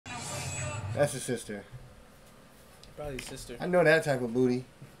That's his sister. Probably his sister. I know that type of booty.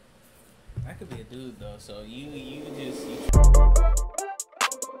 That could be a dude though. So you just.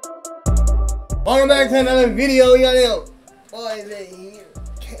 Welcome back to another video, y'all. Boys in here.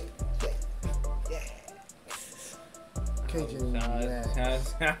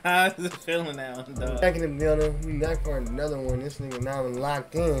 How's it feeling now, dog? Back in the building. We back for another one. This nigga now I'm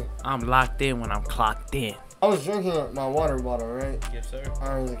locked in. I'm locked in when I'm clocked in. I was drinking my water bottle, right? Yes, sir.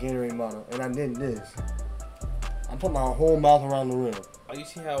 I was a Gatorade bottle, and I did this. I put my whole mouth around the rim. Oh, you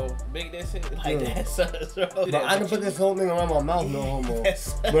see how big this is? Like Yeah. that sucks, bro. But I can put this whole thing around my mouth, no homo.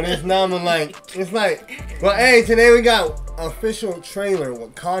 Yes. But it's now I'm like, it's like, well, hey, today we got official trailer,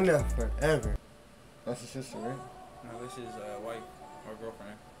 Wakanda Forever. That's his sister, right? No, this is wife or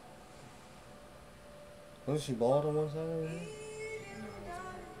girlfriend. Wasn't she bald on one side of her head?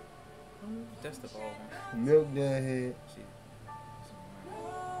 No, that's the bald one. Milk that head.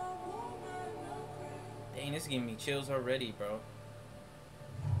 Dang, this is giving me chills already, bro.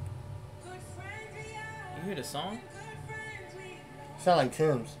 You hear the song? Sound like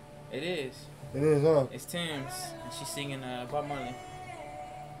Tim's. It is. It is, huh? It's Tim's, and she's singing Bob Marley.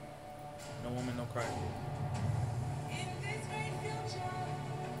 No woman, no cry.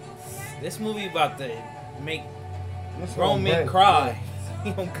 This movie about to make grown men cry.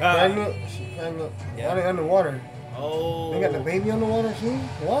 Oh God. Pregnant? She pregnant. Yeah. Why they underwater? Oh. They got the baby underwater too?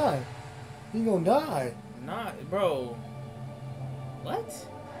 Why? He gonna die. Not, bro. What?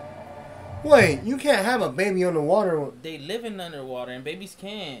 Wait, you can't have a baby underwater. They live in underwater, and babies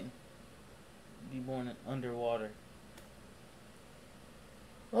can be born in underwater.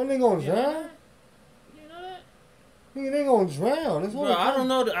 Oh, they gonna You know drown? that? You know that? Nigga, they gonna drown. It's Bro, I don't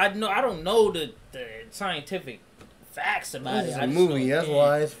know. I don't know the scientific facts about This is it. a movie. That's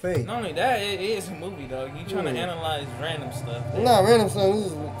why it's fake. Not only that, it is a movie, dog. You trying to analyze random stuff. Well, not random stuff. This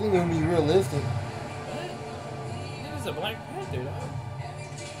is the thing gonna be realistic. What? This is a Black Panther, dog.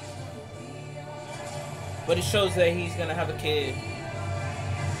 But it shows that he's gonna have a kid.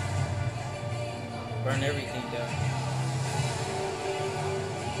 Burn everything down.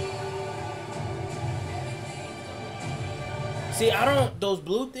 See, those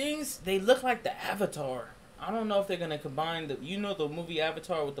blue things, they look like the Avatar. I don't know if they're gonna combine the movie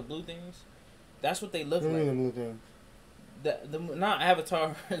Avatar with the blue things? That's what they look like. The blue thing? The not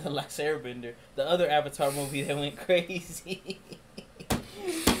Avatar, The Last Airbender. The other Avatar movie that went crazy.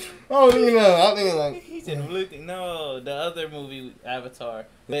 Oh, you know, I think like... He said blue thing. No, the other movie, Avatar.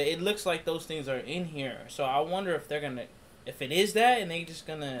 But it looks like those things are in here. So I wonder if they're gonna... If it is that, and they just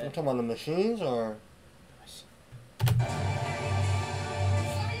gonna... I'm talking about the machines, or...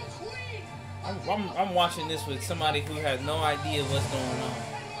 I'm watching this with somebody who has no idea what's going on.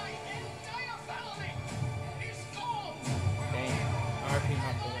 Dang. RP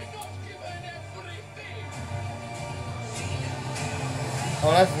my boy.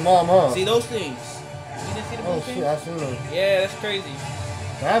 Oh, that's his mom, huh? See those things? You didn't see the blue Oh, thing? shit, I seen them. Yeah, that's crazy.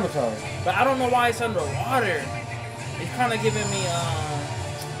 The Avatar. But I don't know why it's underwater. It's kind of giving me,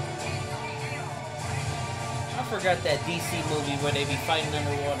 I forgot that DC movie where they be fighting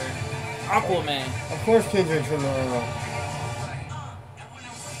underwater. Aquaman. Of course Kendrick's in the...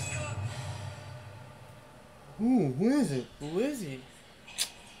 Who is it? Who is he?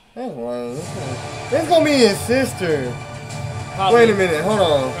 That's lame. It's gonna be his sister. Probably. Wait a minute, hold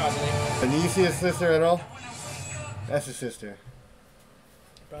on. Probably. Do you see his sister at all? That's his sister.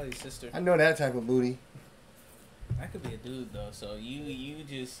 Probably his sister. I know that type of booty. That could be a dude though, so you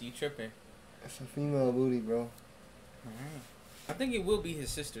tripping. That's a female booty, bro. I think it will be his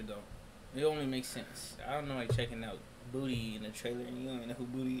sister though. It only makes sense. I don't know, like checking out booty in the trailer and you don't even know who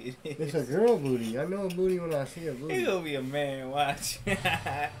booty is. It's a girl booty. I know a booty when I see a booty. He gonna be a man, watch.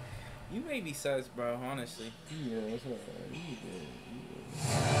 You may be sus, bro, honestly. Yeah, that's right. You good.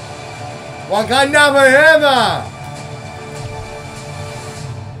 Wakanda Forever!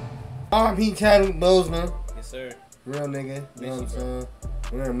 R.P. Chadwick Boseman. Yes, sir. Real nigga. You know what I'm saying?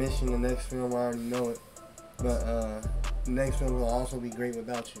 We're gonna miss you in the next film. I already know it. But the next film will also be great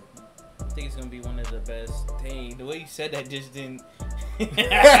without you. I think it's gonna be one of the best. Dang, the way you said that just didn't.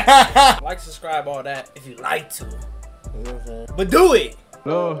 Like, subscribe, all that if you like to. You know what I'm saying? But do it!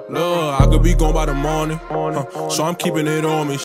 Look, I could be gone by the morning, so I'm keeping it on me.